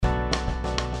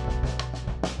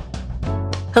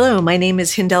Hello, my name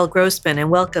is Hindel Grossman, and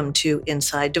welcome to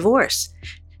Inside Divorce.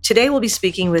 Today we'll be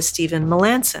speaking with Stephen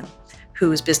Melanson,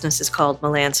 whose business is called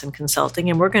Melanson Consulting,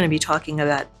 and we're going to be talking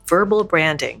about verbal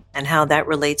branding and how that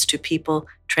relates to people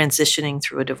transitioning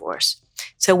through a divorce.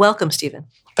 So welcome, Stephen.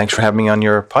 Thanks for having me on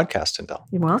your podcast, Hindel.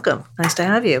 You're welcome. Nice to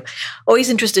have you. Always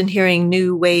interested in hearing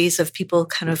new ways of people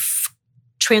kind of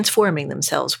transforming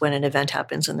themselves when an event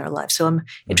happens in their life. So I'm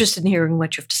interested in hearing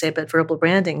what you have to say about verbal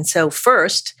branding. So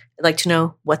first, I'd like to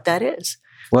know what that is.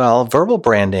 Well, verbal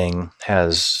branding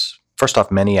has, first off,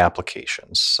 many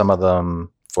applications, some of them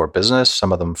for business,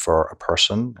 some of them for a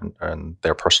person and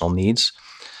their personal needs.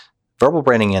 Verbal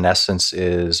branding, in essence,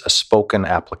 is a spoken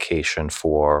application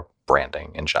for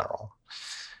branding in general.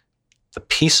 The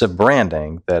piece of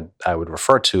branding that I would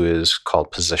refer to is called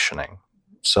positioning.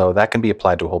 So that can be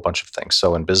applied to a whole bunch of things.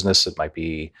 So in business, it might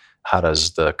be how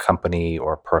does the company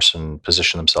or person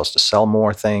position themselves to sell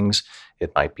more things?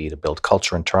 It might be to build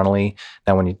culture internally.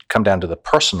 Now, when you come down to the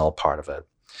personal part of it,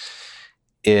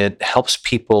 it helps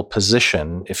people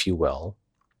position, if you will,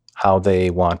 how they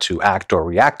want to act or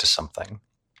react to something.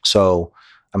 So,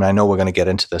 I know we're going to get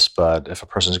into this, but if a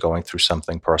person's going through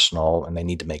something personal and they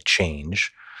need to make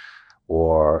change,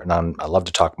 and I'd love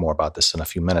to talk more about this in a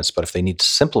few minutes, but if they need to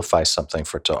simplify something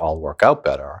for it to all work out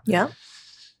better,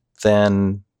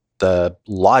 then the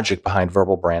logic behind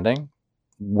verbal branding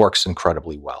works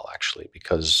incredibly well, actually,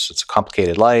 because it's a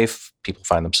complicated life. People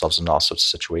find themselves in all sorts of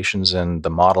situations, and the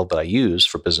model that I use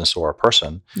for business or a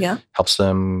person helps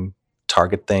them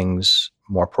target things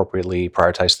more appropriately,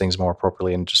 prioritize things more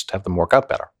appropriately, and just have them work out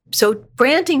better. So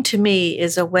branding to me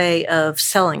is a way of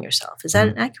selling yourself. Is that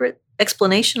an accurate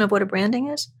explanation of what a branding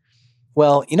is?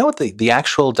 Well, you know what the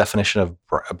actual definition of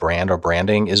a brand or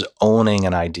branding is owning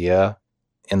an idea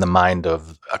in the mind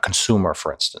of a consumer,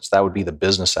 for instance. That would be the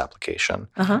business application.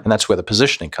 And that's where the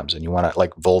positioning comes in. You want to,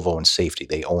 like Volvo and safety,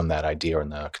 they own that idea in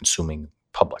the consuming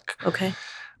public. Okay.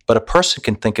 But a person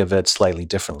can think of it slightly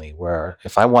differently, where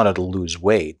if I wanted to lose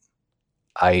weight,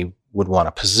 I would want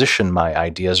to position my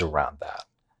ideas around that.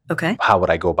 Okay. How would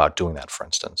I go about doing that, for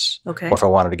instance? Okay. Or if I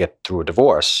wanted to get through a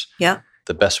divorce,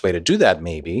 the best way to do that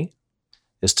maybe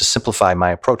is to simplify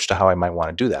my approach to how I might want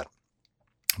to do that,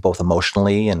 both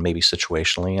emotionally and maybe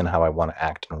situationally, and how I want to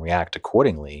act and react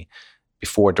accordingly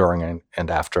before, during,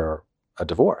 and after a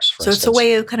divorce, for instance. It's a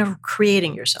way of kind of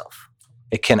creating yourself.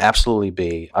 It can absolutely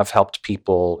be. I've helped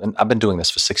people, and I've been doing this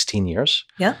for 16 years.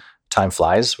 Yeah. Time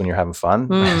flies when you're having fun.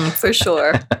 For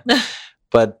sure.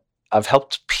 But I've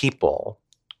helped people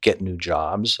get new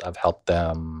jobs. I've helped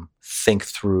them think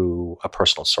through a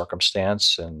personal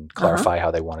circumstance and clarify how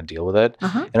they want to deal with it.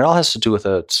 And it all has to do with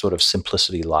a sort of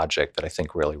simplicity logic that I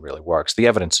think really, really works. The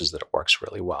evidence is that it works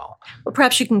really well. Well,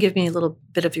 perhaps you can give me a little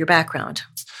bit of your background.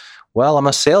 Well, I'm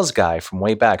a sales guy from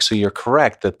way back. So you're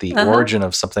correct that the origin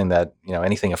of something that,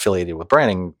 anything affiliated with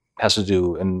branding has to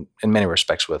do in many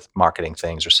respects with marketing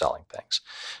things or selling things.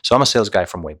 So I'm a sales guy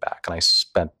from way back, and I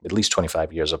spent at least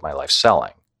 25 years of my life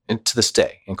selling, and to this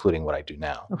day, including what I do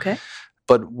now. Okay.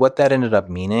 But what that ended up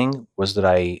meaning was that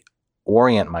I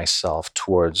orient myself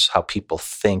towards how people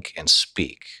think and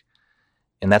speak.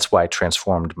 And that's why I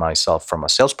transformed myself from a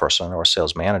salesperson or a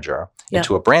sales manager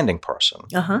into a branding person.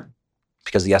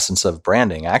 Because the essence of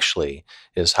branding actually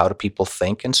is how do people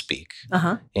think and speak,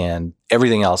 and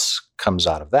everything else comes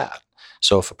out of that.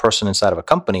 So if a person inside of a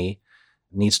company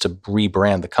needs to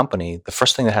rebrand the company, the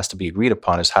first thing that has to be agreed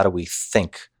upon is how do we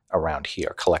think around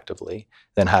here collectively?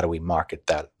 Then how do we market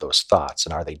those thoughts,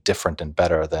 and are they different and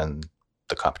better than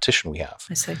the competition we have?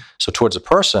 I see. So towards a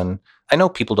person, I know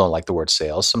people don't like the word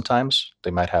sales sometimes.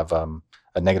 They might have a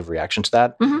negative reaction to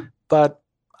that, but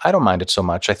I don't mind it so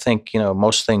much. I think,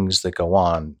 most things that go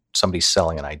on, somebody's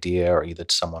selling an idea or either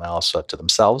to someone else or to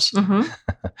themselves,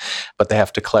 but they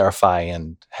have to clarify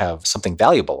and have something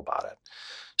valuable about it.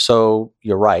 So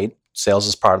you're right. Sales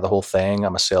is part of the whole thing.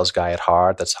 I'm a sales guy at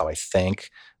heart. That's how I think.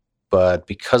 But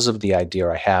because of the idea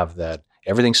I have that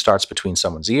everything starts between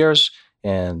someone's ears,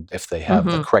 and if they have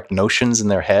the correct notions in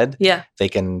their head, they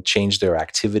can change their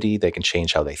activity. They can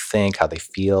change how they think, how they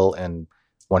feel, and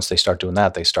once they start doing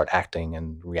that, they start acting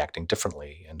and reacting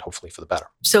differently, and hopefully for the better.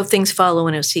 So things follow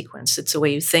in a sequence. It's the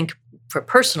way you think, for a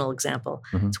personal example,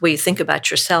 it's the way you think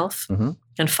about yourself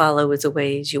and follow with the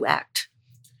ways you act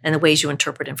and the ways you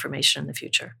interpret information in the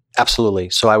future. Absolutely.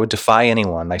 So I would defy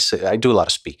anyone. I do a lot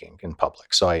of speaking in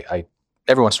public. So I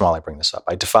every once in a while I bring this up.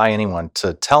 I defy anyone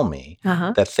to tell me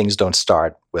that things don't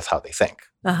start with how they think.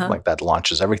 Like that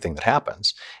launches everything that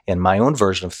happens. And my own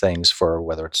version of things, for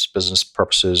whether it's business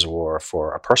purposes or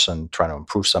for a person trying to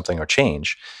improve something or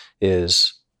change,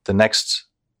 is the next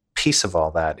piece of all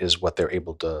that is what they're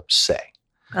able to say.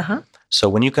 Uh-huh. So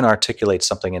when you can articulate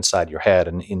something inside your head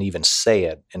and even say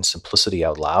it in simplicity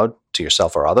out loud to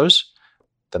yourself or others,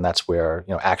 then that's where,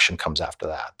 action comes after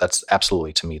that. That's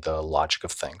absolutely, to me, the logic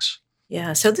of things.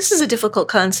 Yeah. So this is a difficult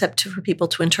concept for people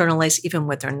to internalize even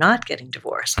when they're not getting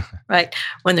divorced, right?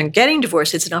 When they're getting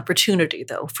divorced, it's an opportunity,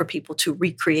 though, for people to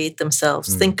recreate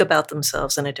themselves, think about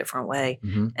themselves in a different way,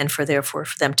 and therefore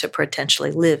for them to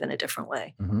potentially live in a different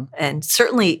way. And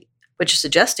certainly what you're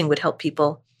suggesting would help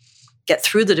people get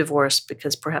through the divorce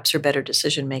because perhaps they're better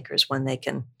decision makers when they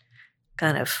can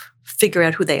kind of figure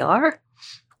out who they are.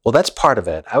 Well, that's part of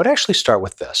it. I would actually start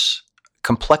with this.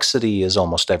 Complexity is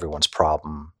almost everyone's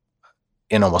problem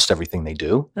in almost everything they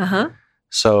do.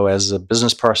 So as a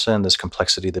business person, there's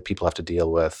complexity that people have to deal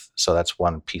with. So that's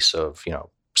one piece of,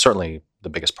 certainly the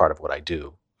biggest part of what I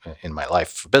do in my life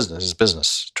for business is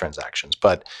business transactions.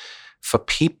 But for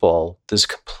people, there's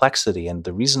complexity. And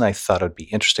the reason I thought it would be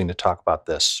interesting to talk about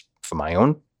this for my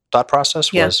own thought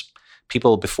process was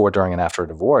people before, during, and after a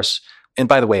divorce. And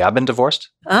by the way, I've been divorced,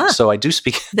 so I do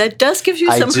speak. That does give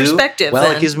you some perspective.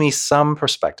 Well, it gives me some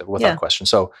perspective without question.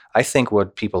 So I think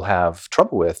what people have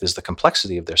trouble with is the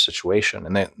complexity of their situation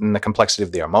and the complexity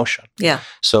of their emotion. Yeah.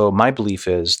 So my belief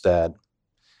is that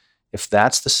if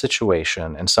that's the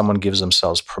situation and someone gives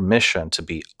themselves permission to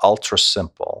be ultra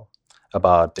simple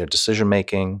about their decision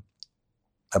making,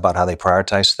 about how they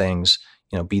prioritize things,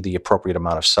 be the appropriate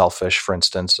amount of selfish, for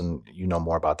instance, and you know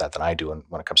more about that than I do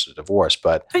when it comes to divorce.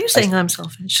 But are you saying I'm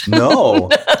selfish? No,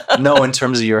 in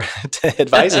terms of your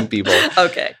advising people.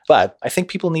 Okay. But I think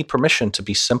people need permission to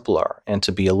be simpler and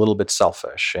to be a little bit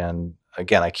selfish. And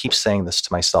again, I keep saying this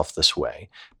to myself this way,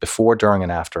 before, during,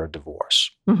 and after a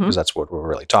divorce, because that's what we're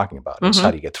really talking about, is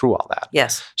how do you get through all that?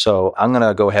 Yes. So I'm going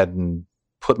to go ahead and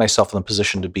put myself in the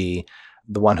position to be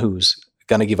the one who's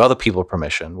going to give other people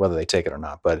permission, whether they take it or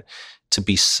not, but to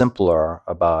be simpler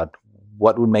about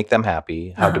what would make them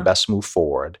happy, how to best move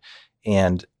forward.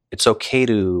 And it's okay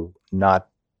to not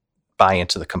buy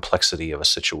into the complexity of a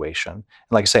situation. And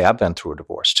like I say, I've been through a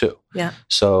divorce too. Yeah.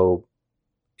 So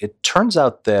it turns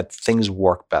out that things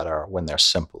work better when they're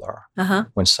simpler,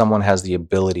 when someone has the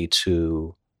ability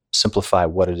to simplify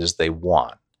what it is they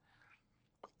want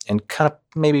and kind of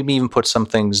maybe even put some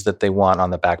things that they want on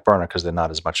the back burner because they're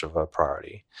not as much of a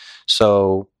priority.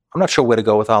 So I'm not sure where to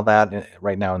go with all that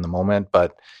right now in the moment,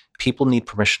 but people need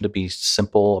permission to be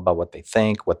simple about what they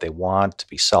think, what they want, to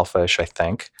be selfish, I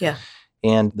think. Yeah.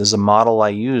 And there's a model I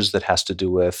use that has to do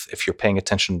with if you're paying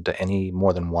attention to any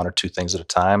more than one or two things at a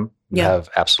time, you have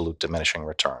absolute diminishing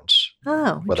returns.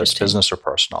 Oh, whether it's business or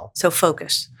personal. So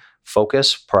focus,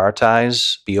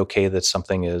 prioritize, be okay that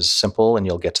something is simple and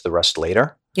you'll get to the rest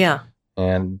later. Yeah.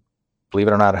 And believe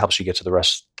it or not, it helps you get to the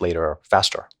rest later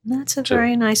faster. That's a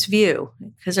very nice view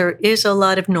because there is a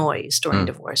lot of noise during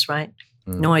divorce, right?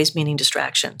 Noise meaning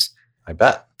distractions. I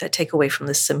bet. That take away from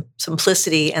the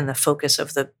simplicity and the focus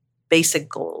of the basic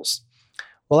goals.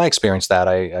 Well, I experienced that.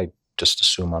 I just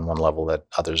assume on one level that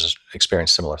others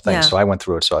experience similar things. Yeah. So I went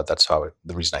through it. So that's the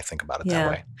reason I think about it that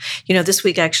way. This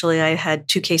week, actually, I had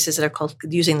two cases that are called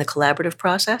using the collaborative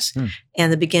process.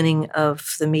 And the beginning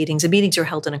of the meetings are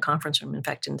held in a conference room. In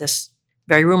fact, in this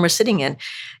very room we're sitting in.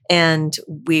 And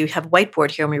we have a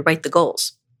whiteboard here and we write the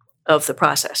goals of the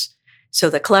process. So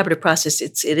the collaborative process,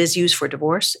 it is used for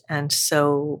divorce. And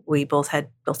so we both the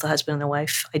husband and the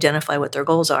wife identify what their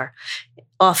goals are.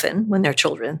 Often when they're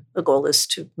children, the goal is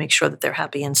to make sure that they're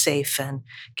happy and safe and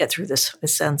get through this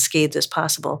as unscathed as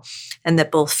possible. And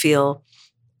that both feel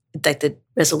that the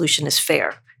resolution is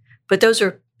fair. But those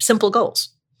are simple goals,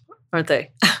 aren't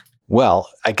they? Well,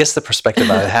 I guess the perspective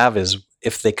I have is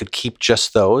if they could keep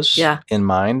just those in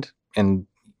mind, and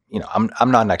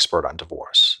I'm not an expert on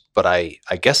divorce, but I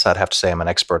guess I'd have to say I'm an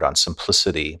expert on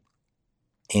simplicity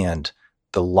and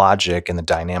the logic and the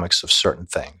dynamics of certain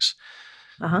things.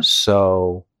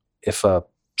 So if a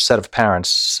set of parents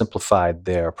simplified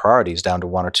their priorities down to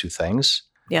one or two things,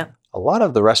 a lot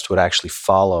of the rest would actually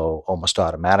follow almost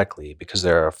automatically because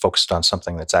they're focused on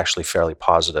something that's actually fairly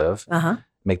positive,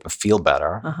 make them feel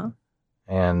better.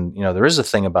 And, there is a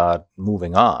thing about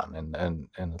moving on and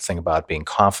the thing about being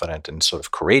confident and sort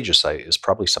of courageous is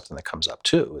probably something that comes up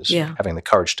too, is having the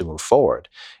courage to move forward.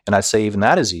 And I'd say even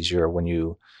that is easier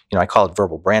when I call it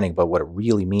verbal branding, but what it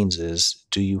really means is,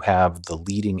 do you have the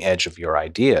leading edge of your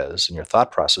ideas and your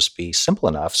thought process be simple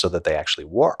enough so that they actually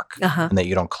work and that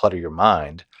you don't clutter your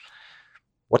mind?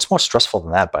 What's more stressful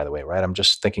than that, by the way, right? I'm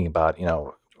just thinking about,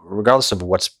 regardless of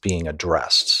what's being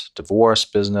addressed, divorce,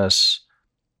 business,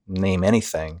 name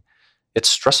anything, it's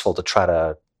stressful to try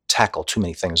to tackle too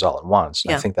many things all at once.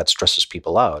 And I think that stresses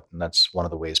people out. And that's one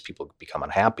of the ways people become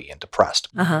unhappy and depressed.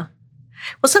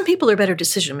 Well, some people are better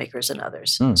decision makers than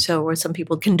others. Hmm. So, where some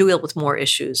people can deal with more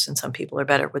issues and some people are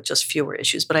better with just fewer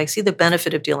issues. But I see the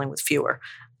benefit of dealing with fewer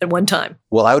at one time.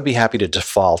 Well, I would be happy to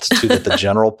default to that the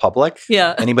general public,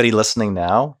 Yeah. anybody listening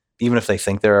now, even if they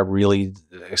think they're really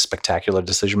spectacular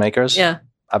decision makers, Yeah.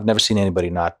 I've never seen anybody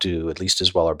not do at least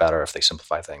as well or better if they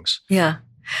simplify things. Yeah.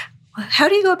 How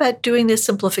do you go about doing this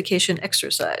simplification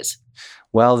exercise?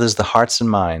 Well, there's the hearts and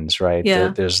minds, right? Yeah.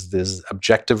 There's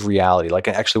objective reality. Like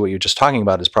actually what you're just talking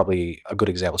about is probably a good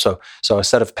example. So a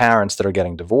set of parents that are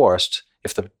getting divorced,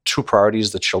 if the true priority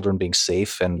is the children being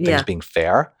safe and things being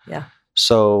fair. Yeah.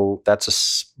 So that's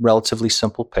a relatively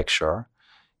simple picture.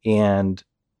 And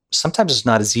sometimes it's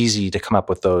not as easy to come up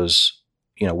with those,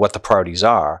 what the priorities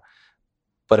are.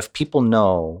 But if people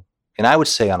know, and I would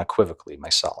say unequivocally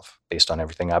myself, based on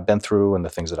everything I've been through and the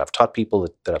things that I've taught people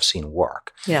that I've seen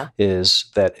work, is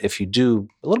that if you do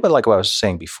a little bit like what I was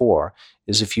saying before,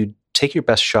 is if you take your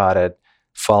best shot at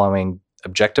following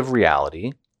objective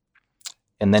reality,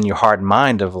 and then your heart and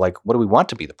mind of like, what do we want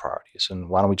to be the priorities? And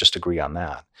why don't we just agree on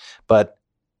that? But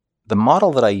the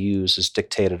model that I use is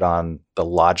dictated on the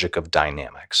logic of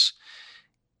dynamics.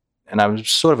 And I was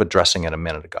sort of addressing it a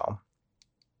minute ago.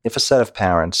 If a set of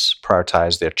parents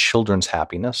prioritize their children's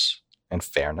happiness and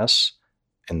fairness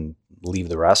and leave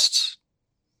the rest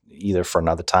either for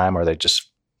another time or they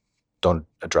just don't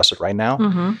address it right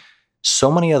now,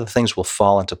 so many other things will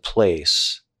fall into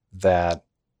place that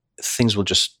things will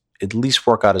just at least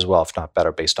work out as well, if not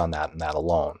better, based on that and that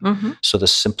alone. So the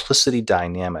simplicity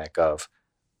dynamic of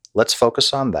let's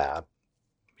focus on that.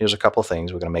 Here's a couple of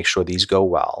things. We're going to make sure these go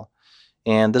well.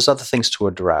 And there's other things to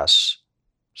address,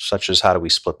 such as how do we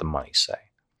split the money, say.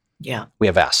 Yeah. We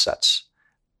have assets.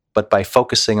 But by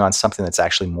focusing on something that's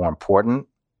actually more important,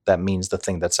 that means the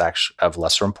thing that's actually of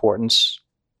lesser importance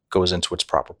goes into its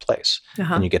proper place.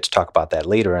 And you get to talk about that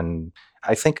later. And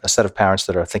I think a set of parents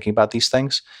that are thinking about these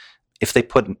things, if they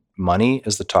put money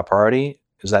as the top priority,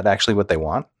 is that actually what they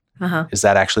want? Is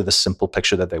that actually the simple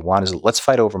picture that they want? Is let's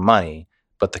fight over money,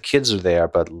 but the kids are there,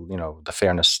 but the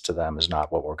fairness to them is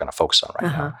not what we're going to focus on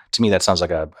right now. To me, that sounds like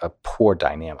a poor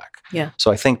dynamic. Yeah.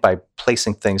 So I think by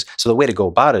placing things, so the way to go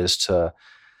about it is to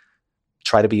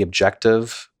try to be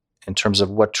objective in terms of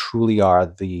what truly are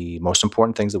the most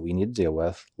important things that we need to deal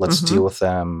with. Let's deal with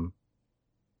them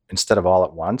instead of all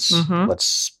at once.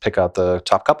 Let's pick out the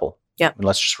top couple. Yeah. And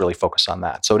let's just really focus on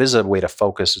that. So it is a way to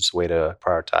focus. It's a way to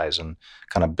prioritize and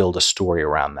kind of build a story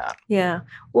around that. Yeah.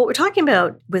 What we're talking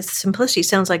about with simplicity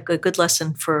sounds like a good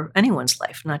lesson for anyone's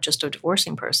life, not just a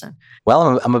divorcing person.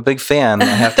 Well, I'm a big fan, I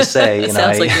have to say.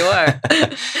 Sounds like you are.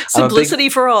 Simplicity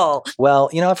for all. Well,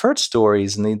 I've heard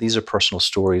stories, and these are personal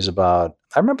stories about,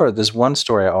 I remember there's one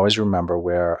story I always remember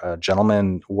where a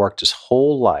gentleman worked his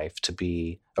whole life to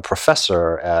be a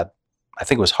professor at, I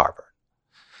think it was Harvard.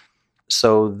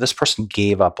 So this person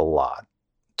gave up a lot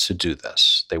to do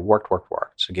this. They worked.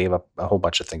 So gave up a whole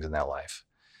bunch of things in their life.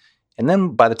 And then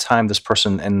by the time this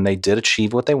person, and they did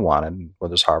achieve what they wanted,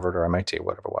 whether it's Harvard or MIT or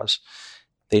whatever it was,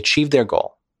 they achieved their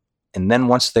goal. And then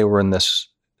once they were in this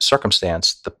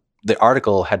circumstance, the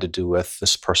article had to do with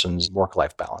this person's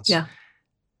work-life balance. Yeah.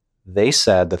 They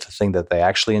said that the thing that they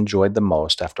actually enjoyed the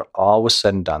most after all was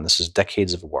said and done, this is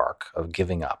decades of work, of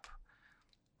giving up.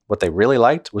 What they really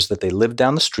liked was that they lived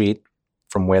down the street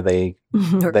from where they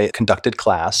conducted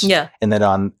class. Yeah. And then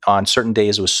on certain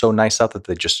days, it was so nice out that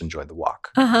they just enjoyed the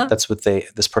walk. That's what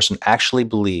this person actually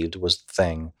believed was the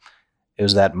thing. It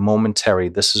was that momentary,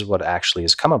 this is what actually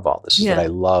has come of all this, is that I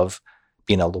love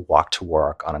being able to walk to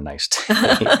work on a nice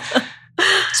day.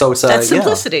 So it's that's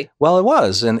simplicity. Well, it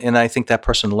was. And I think that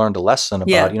person learned a lesson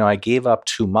about, I gave up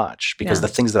too much because the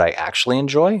things that I actually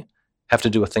enjoy have to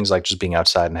do with things like just being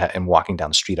outside and walking down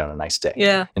the street on a nice day.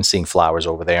 Yeah. And seeing flowers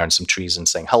over there and some trees and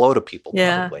saying hello to people,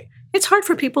 probably. It's hard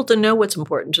for people to know what's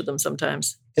important to them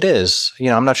sometimes. It is.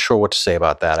 I'm not sure what to say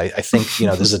about that. I think,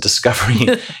 there's a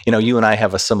discovery. You and I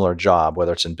have a similar job,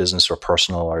 whether it's in business or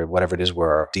personal or whatever it is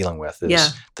we're dealing with,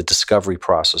 is the discovery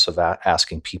process of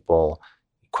asking people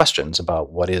questions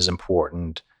about what is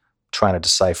important, trying to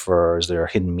decipher, is there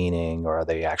a hidden meaning, or are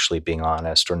they actually being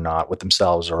honest or not with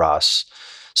themselves or us?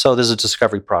 So there's a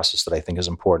discovery process that I think is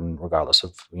important regardless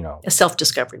of, a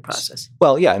self-discovery process.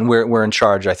 Well, yeah, and we're in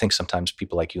charge. I think sometimes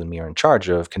people like you and me are in charge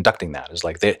of conducting that. It's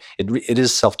like it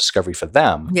is self-discovery for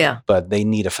them, but they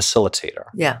need a facilitator.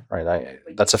 Yeah. Right?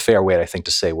 That's a fair way, I think,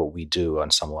 to say what we do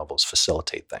on some levels,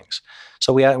 facilitate things.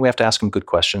 So we have to ask them good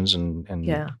questions and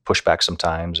push back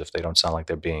sometimes if they don't sound like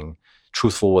they're being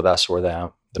truthful with us or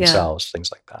themselves,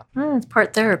 things like that. It's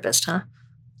part therapist, huh?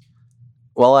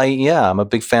 Well, I'm a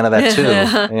big fan of that too.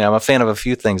 I'm a fan of a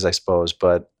few things, I suppose,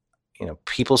 but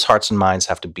people's hearts and minds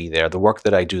have to be there. The work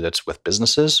that I do that's with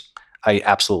businesses, I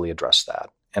absolutely address that.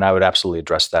 And I would absolutely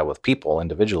address that with people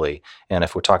individually. And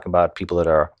if we're talking about people that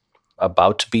are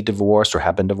about to be divorced or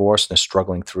have been divorced and are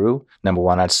struggling through, number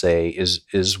one, I'd say,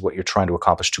 is what you're trying to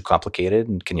accomplish too complicated,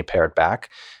 and can you pare it back?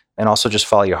 And also just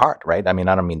follow your heart, right? I mean,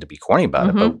 I don't mean to be corny about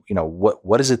it, but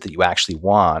what is it that you actually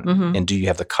want? And do you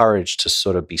have the courage to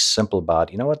sort of be simple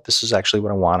about, this is actually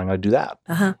what I want. I'm going to do that.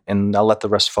 And I'll let the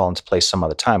rest fall into place some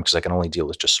other time, because I can only deal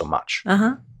with just so much.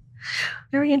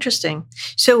 Very interesting.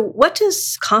 So what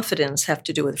does confidence have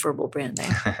to do with verbal branding?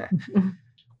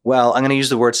 Well, I'm going to use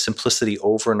the word simplicity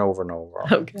over and over and over.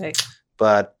 Okay.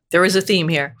 But there is a theme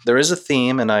here. There is a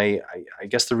theme, and I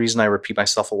guess the reason I repeat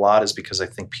myself a lot is because I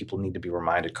think people need to be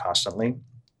reminded constantly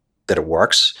that it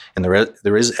works, and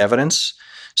there is evidence.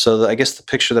 So I guess the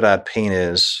picture that I'd paint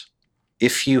is,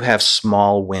 if you have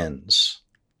small wins,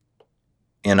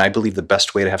 and I believe the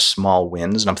best way to have small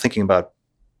wins, and I'm thinking about,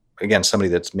 again, somebody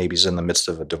that's maybe is in the midst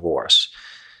of a divorce.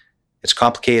 It's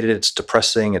complicated, it's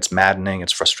depressing, it's maddening,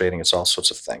 it's frustrating, it's all sorts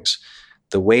of things.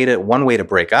 One way to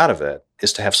break out of it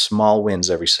is to have small wins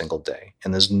every single day.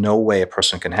 And there's no way a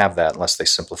person can have that unless they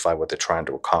simplify what they're trying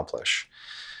to accomplish.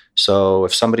 So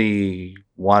if somebody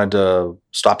wanted to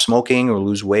stop smoking or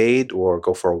lose weight or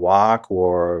go for a walk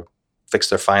or fix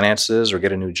their finances or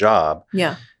get a new job,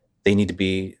 they need to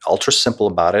be ultra simple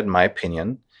about it, in my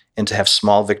opinion, and to have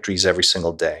small victories every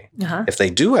single day. If they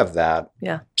do have that,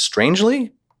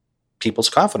 strangely, people's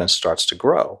confidence starts to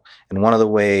grow. And one of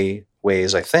the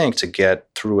ways, I think, to get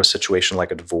through a situation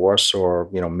like a divorce or,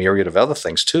 myriad of other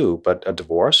things too, but a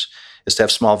divorce, is to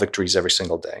have small victories every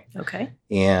single day. Okay.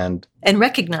 And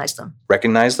recognize them.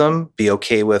 Recognize them, be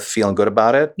okay with feeling good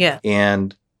about it. Yeah.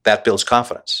 And that builds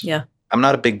confidence. Yeah. I'm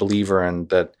not a big believer in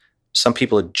that some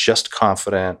people are just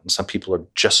confident and some people are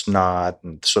just not,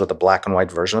 and sort of the black and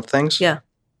white version of things. Yeah.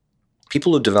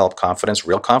 People who develop confidence,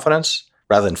 real confidence,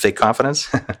 rather than fake confidence,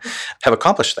 have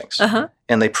accomplished things.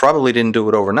 And they probably didn't do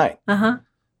it overnight.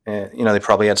 They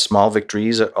probably had small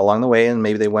victories along the way, and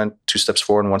maybe they went 2 steps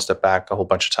forward and 1 step back a whole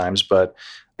bunch of times. But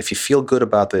if you feel good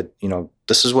about that,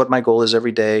 this is what my goal is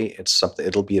every day.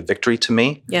 It'll be a victory to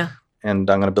me. Yeah. And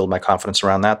I'm going to build my confidence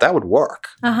around that. That would work,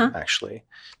 actually.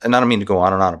 And I don't mean to go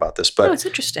on and on about this, but it's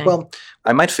interesting. Well,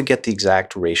 I might forget the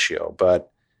exact ratio, but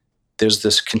there's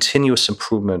this continuous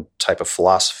improvement type of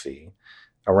philosophy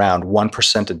around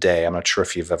 1% a day. I'm not sure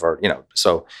if you've ever,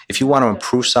 so if you want to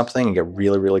improve something and get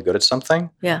really, really good at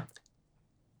something,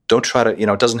 don't try to,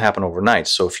 it doesn't happen overnight.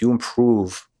 So if you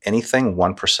improve anything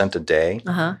 1% a day,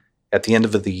 at the end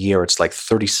of the year, it's like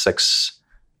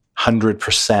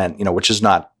 3,600%, which is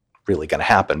not really going to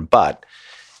happen. But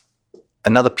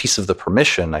another piece of the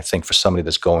permission, I think, for somebody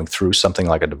that's going through something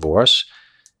like a divorce,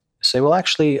 say, well,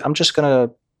 actually, I'm just going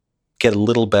to get a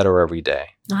little better every day,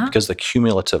 because the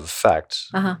cumulative effect.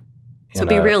 So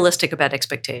be realistic about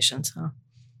expectations.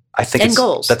 I think and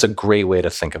goals. That's a great way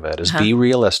to think of it, is be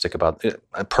realistic about it.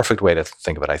 A perfect way to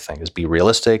think of it, I think, is be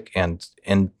realistic and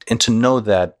to know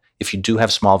that if you do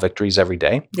have small victories every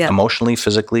day, emotionally,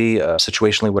 physically,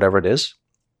 situationally, whatever it is,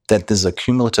 that there's a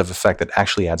cumulative effect that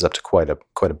actually adds up to quite a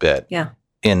bit.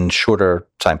 In shorter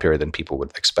time period than people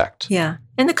would expect. Yeah.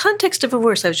 In the context of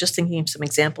divorce, I was just thinking of some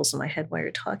examples in my head while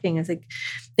you're talking. I think,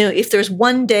 if there's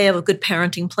one day of a good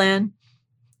parenting plan,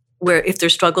 where if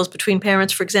there's struggles between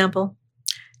parents, for example,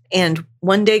 and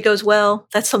one day goes well,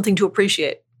 that's something to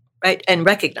appreciate, right? And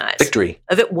recognize. Victory.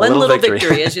 Of it, one little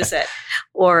victory, as you said.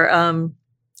 Or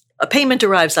a payment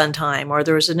arrives on time, or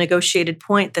there's a negotiated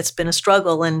point that's been a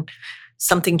struggle and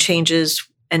something changes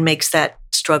and makes that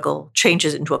struggle,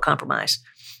 changes into a compromise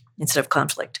instead of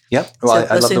conflict. Yep. Well,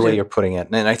 I love the way you're putting it.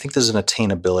 And I think there's an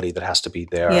attainability that has to be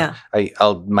there. Yeah.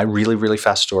 My really, really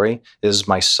fast story is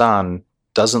my son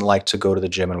doesn't like to go to the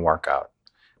gym and work out,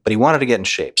 but he wanted to get in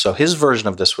shape. So his version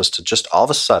of this was to just all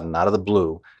of a sudden, out of the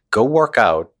blue, go work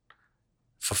out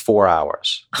for 4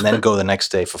 hours and then go the next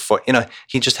day for 4.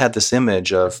 He just had this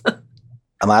image of,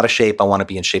 I'm out of shape. I want to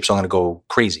be in shape. So I'm going to go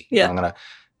crazy. Yeah.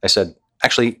 I said,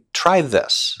 actually, try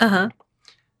this.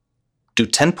 Do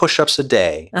 10 push-ups a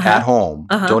day at home.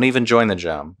 Don't even join the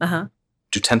gym.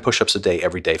 Do 10 push-ups a day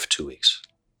every day for 2 weeks.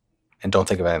 And don't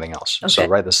think of anything else. Okay. So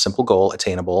write this simple goal,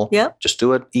 attainable. Just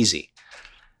do it easy.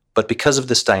 But because of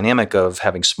this dynamic of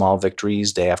having small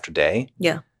victories day after day,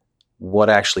 what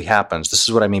actually happens, this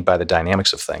is what I mean by the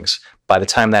dynamics of things. By the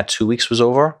time that 2 weeks was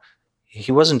over,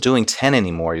 he wasn't doing 10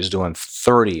 anymore. He was doing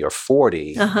 30 or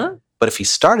 40. But if he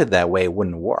started that way, it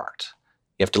wouldn't have worked.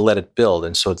 You have to let it build.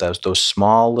 And so those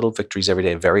small little victories every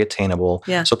day, very attainable.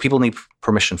 So people need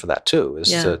permission for that too,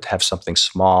 is to have something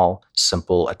small,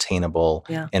 simple, attainable,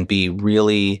 and be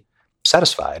really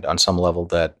satisfied on some level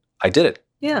that I did it.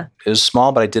 Yeah. It was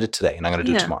small, but I did it today, and I'm going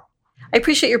to do it tomorrow. I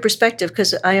appreciate your perspective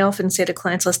because I often say to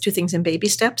clients, let's do things in baby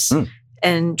steps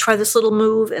and try this little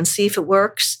move and see if it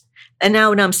works. And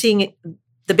now I'm seeing it,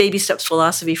 the baby steps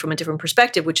philosophy from a different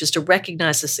perspective, which is to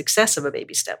recognize the success of a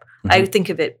baby step. I think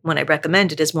of it when I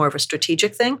recommend it as more of a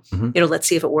strategic thing. Let's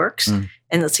see if it works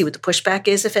and let's see what the pushback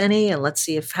is, if any, and let's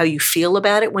see how you feel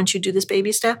about it once you do this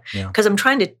baby step. Because I'm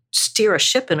trying to steer a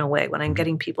ship in a way when I'm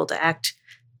getting people to act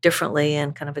differently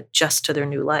and kind of adjust to their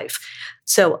new life.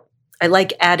 So I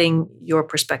like adding your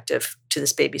perspective to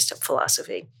this baby step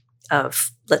philosophy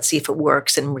of let's see if it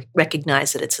works and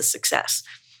recognize that it's a success.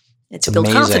 It's to build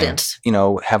confidence.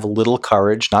 Have a little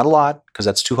courage, not a lot, because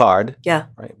that's too hard. Yeah.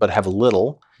 Right. But have a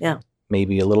little. Yeah.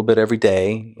 Maybe a little bit every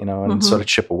day, and sort of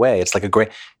chip away. It's like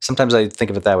sometimes I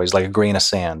think of it that way. It's like a grain of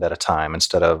sand at a time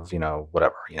instead of,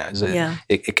 whatever.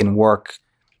 It can work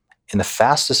in the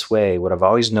fastest way. What I've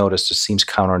always noticed, it seems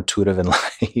counterintuitive in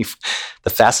life. The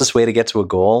fastest way to get to a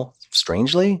goal,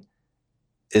 strangely,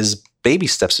 is baby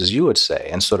steps, as you would say,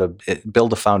 and sort of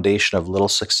build a foundation of little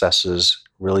successes,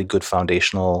 really good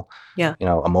foundational,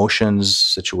 emotions,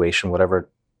 situation, whatever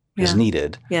is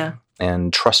needed. Yeah.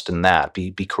 And trust in that.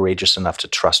 Be courageous enough to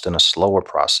trust in a slower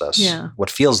process. Yeah.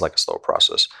 What feels like a slower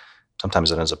process.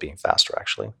 Sometimes it ends up being faster,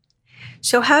 actually.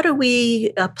 So how do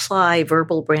we apply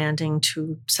verbal branding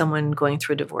to someone going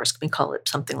through a divorce? Can we call it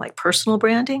something like personal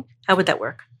branding? How would that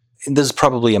work? There's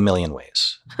probably a million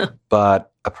ways.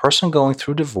 But a person going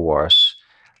through divorce,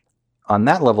 on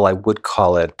that level, I would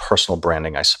call it personal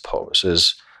branding, I suppose,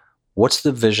 is what's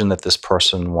the vision that this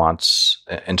person wants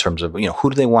in terms of, who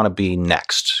do they want to be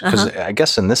next? Because I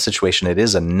guess in this situation, it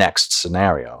is a next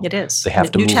scenario. It is. They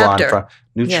have to move on from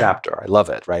new chapter. I love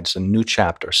it, right? It's a new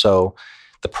chapter. So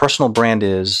the personal brand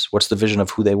is what's the vision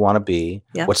of who they want to be,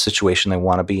 what situation they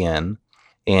want to be in.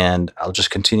 And I'll just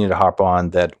continue to harp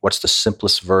on that what's the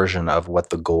simplest version of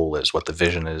what the goal is, what the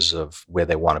vision is of where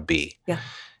they want to be. Yeah.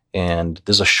 And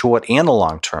there's a short and a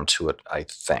long term to it, I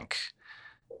think.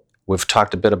 We've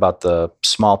talked a bit about the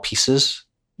small pieces.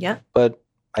 Yeah. But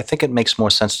I think it makes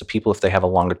more sense to people if they have a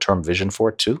longer term vision for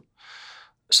it too.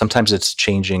 Sometimes it's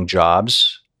changing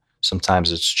jobs.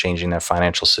 Sometimes it's changing their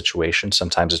financial situation.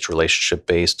 Sometimes it's relationship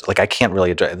based. Like I can't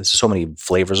really address, there's so many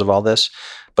flavors of all this.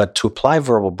 But to apply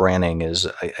verbal branding is,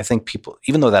 I think people,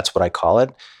 even though that's what I call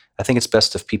it, I think it's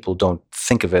best if people don't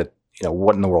think of it,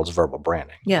 what in the world is verbal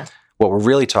branding? Yeah. What we're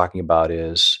really talking about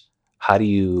is how do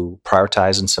you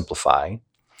prioritize and simplify?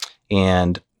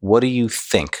 And what do you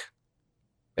think?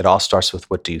 It all starts with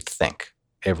what do you think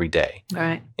every day. All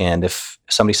right. And if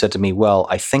somebody said to me, well,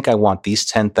 I think I want these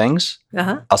 10 things,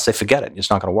 I'll say, forget it. It's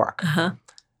not going to work.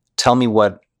 Tell me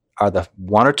what are the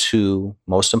one or two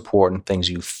most important things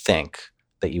you think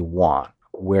that you want.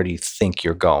 Where do you think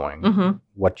you're going?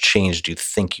 What change do you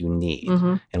think you need?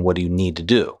 And what do you need to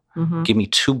do? Give me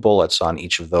 2 bullets on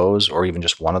each of those, or even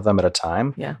just one of them at a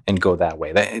time, and go that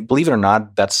way. Believe it or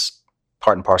not, that's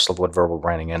part and parcel of what verbal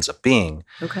branding ends up being.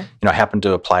 Okay. I happen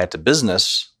to apply it to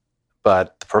business,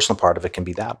 but the personal part of it can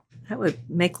be that. That would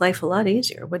make life a lot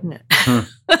easier, wouldn't it?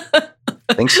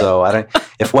 I think so.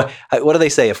 What do they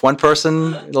say? If one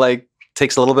person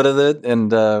takes a little bit of it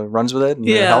and runs with it, and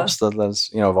it helps.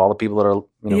 Of all the people that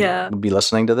are would be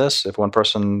listening to this, if one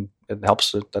person it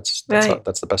helps, that's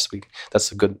the best.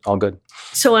 That's all good.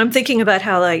 So I'm thinking about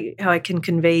how I can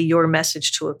convey your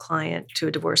message to a client, to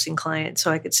a divorcing client.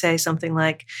 So I could say something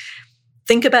like,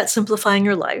 think about simplifying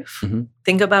your life.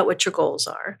 Think about what your goals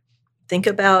are. Think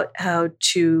about how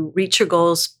to reach your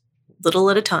goals little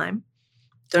at a time.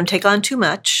 Don't take on too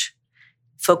much.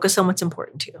 Focus on what's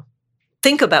important to you.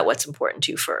 Think about what's important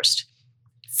to you first.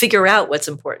 Figure out what's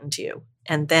important to you,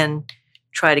 and then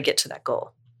try to get to that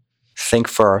goal. Think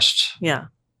first. Yeah.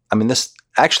 I mean, this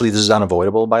is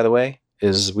unavoidable, by the way,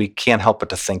 is we can't help but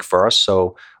to think first.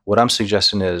 So what I'm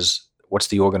suggesting is, what's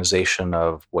the organization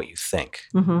of what you think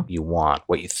you want,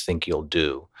 what you think you'll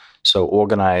do? So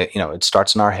organize, it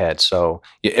starts in our head. So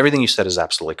everything you said is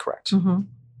absolutely correct. Well,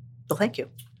 thank you.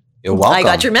 You're welcome. I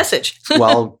got your message.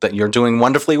 Well, you're doing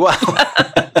wonderfully well.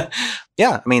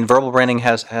 Yeah, I mean, verbal branding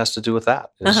has to do with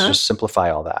that. It's just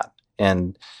simplify all that.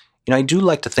 And, I do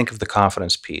like to think of the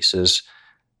confidence piece as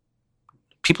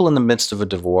people in the midst of a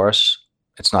divorce,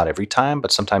 it's not every time,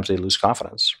 but sometimes they lose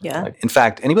confidence. Yeah. Right? In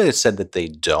fact, anybody that said that they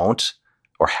don't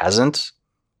or hasn't,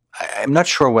 I'm not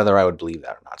sure whether I would believe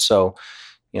that or not. So,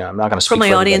 I'm not going to speak for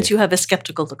my audience. everybody. You have a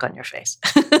skeptical look on your face.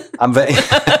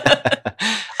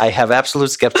 I have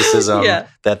absolute skepticism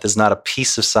that there's not a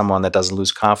piece of someone that doesn't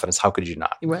lose confidence. How could you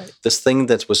not? Right. This thing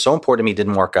that was so important to me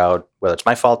didn't work out, whether it's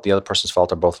my fault, the other person's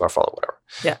fault, or both of our fault, or whatever.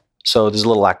 Yeah. So there's a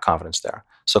little lack of confidence there.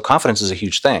 So confidence is a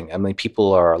huge thing. I mean,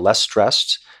 people are less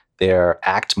stressed. They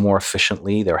act more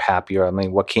efficiently. They're happier. I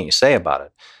mean, what can't you say about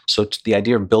it? So the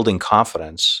idea of building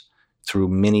confidence through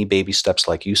mini baby steps,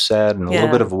 like you said, and a little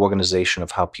bit of organization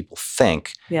of how people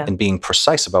think and being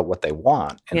precise about what they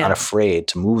want and unafraid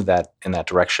to move that in that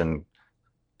direction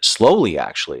slowly,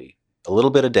 actually, a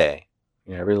little bit a day.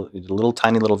 Every little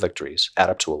tiny little victories add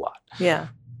up to a lot. Yeah.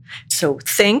 So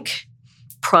think,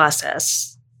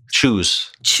 process,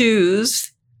 choose,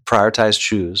 prioritize,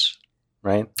 choose,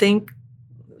 right? Think,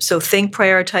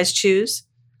 prioritize, choose.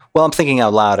 Well, I'm thinking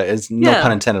out loud. It's no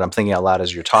pun intended. I'm thinking out loud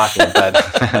as you're talking. But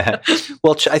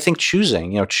well, I think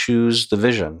choosing, choose the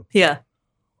vision. Yeah.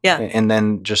 Yeah. And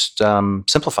then just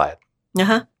simplify it.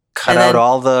 Uh-huh. Cut out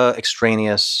all the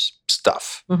extraneous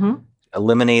stuff. Mm-hmm.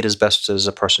 Eliminate as best as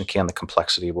a person can the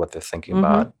complexity of what they're thinking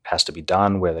about, has to be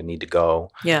done, where they need to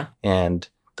go. Yeah. And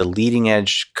the leading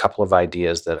edge couple of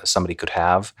ideas that somebody could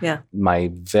have. Yeah. My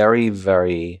very,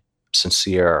 very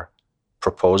sincere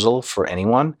proposal for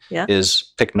anyone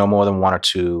is pick no more than one or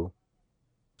two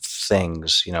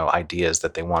things, ideas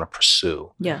that they want to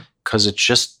pursue. Yeah. Because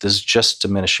there's just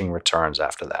diminishing returns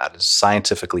after that. It's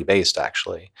scientifically based,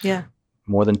 actually. Yeah.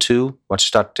 More than two, once you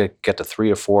start to get to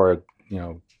 3 or 4,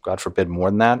 God forbid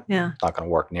more than that, not going to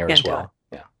work near as well.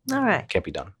 Yeah. All right. Can't be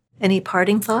done. Any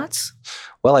parting thoughts?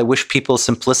 Well, I wish people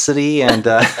simplicity. And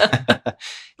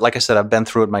like I said, I've been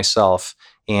through it myself.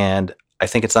 And I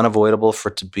think it's unavoidable for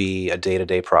it to be a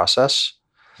day-to-day process.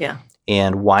 Yeah.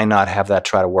 And why not have that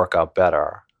try to work out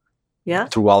better? Yeah.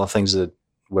 Through all the things that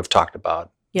we've talked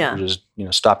about. Yeah. Just,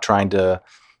 stop trying to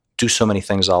do so many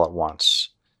things all at once.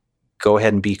 Go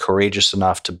ahead and be courageous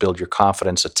enough to build your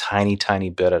confidence a tiny,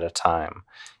 tiny bit at a time.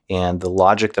 And the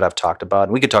logic that I've talked about,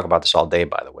 and we could talk about this all day,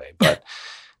 by the way, but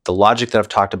the logic that I've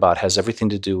talked about has everything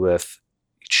to do with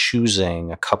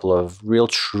choosing a couple of real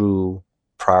true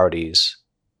priorities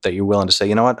that you're willing to say,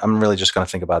 you know what, I'm really just going to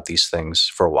think about these things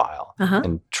for a while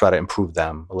and try to improve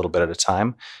them a little bit at a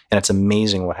time. And it's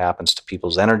amazing what happens to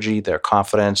people's energy, their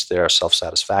confidence, their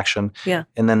self-satisfaction. Yeah.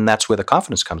 And then that's where the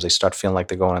confidence comes. They start feeling like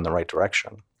they're going in the right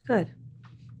direction. Good.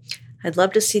 I'd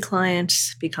love to see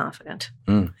clients be confident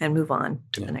and move on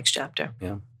to the next chapter.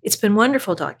 Yeah. It's been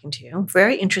wonderful talking to you.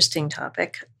 Very interesting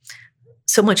topic.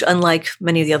 So much unlike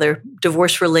many of the other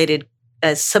divorce-related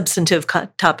substantive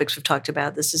topics we've talked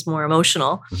about. This is more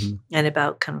emotional and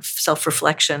about kind of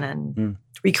self-reflection and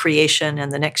recreation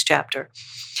and the next chapter.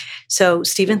 So,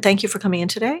 Stephen, thank you for coming in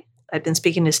today. I've been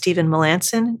speaking to Stephen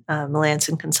Melanson,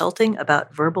 Melanson Consulting,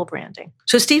 about verbal branding.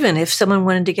 So, Stephen, if someone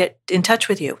wanted to get in touch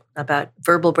with you about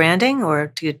verbal branding or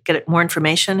to get more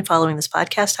information following this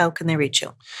podcast, how can they reach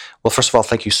you? Well, first of all,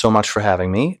 thank you so much for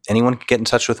having me. Anyone can get in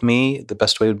touch with me. The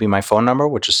best way would be my phone number,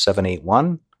 which is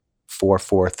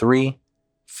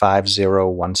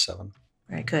 781-443-5017.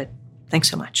 Very good. Thanks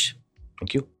so much.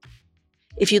 Thank you.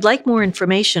 If you'd like more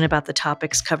information about the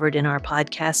topics covered in our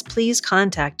podcast, please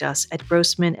contact us at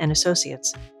Grossman &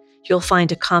 Associates. You'll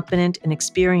find a competent and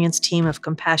experienced team of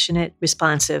compassionate,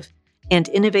 responsive, and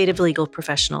innovative legal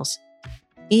professionals.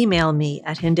 Email me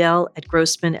at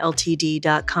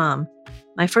hindell@grossmanltd.com.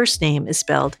 My first name is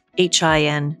spelled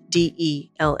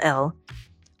Hindell,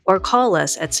 or call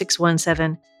us at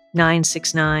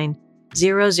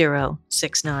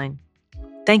 617-969-0069.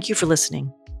 Thank you for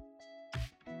listening.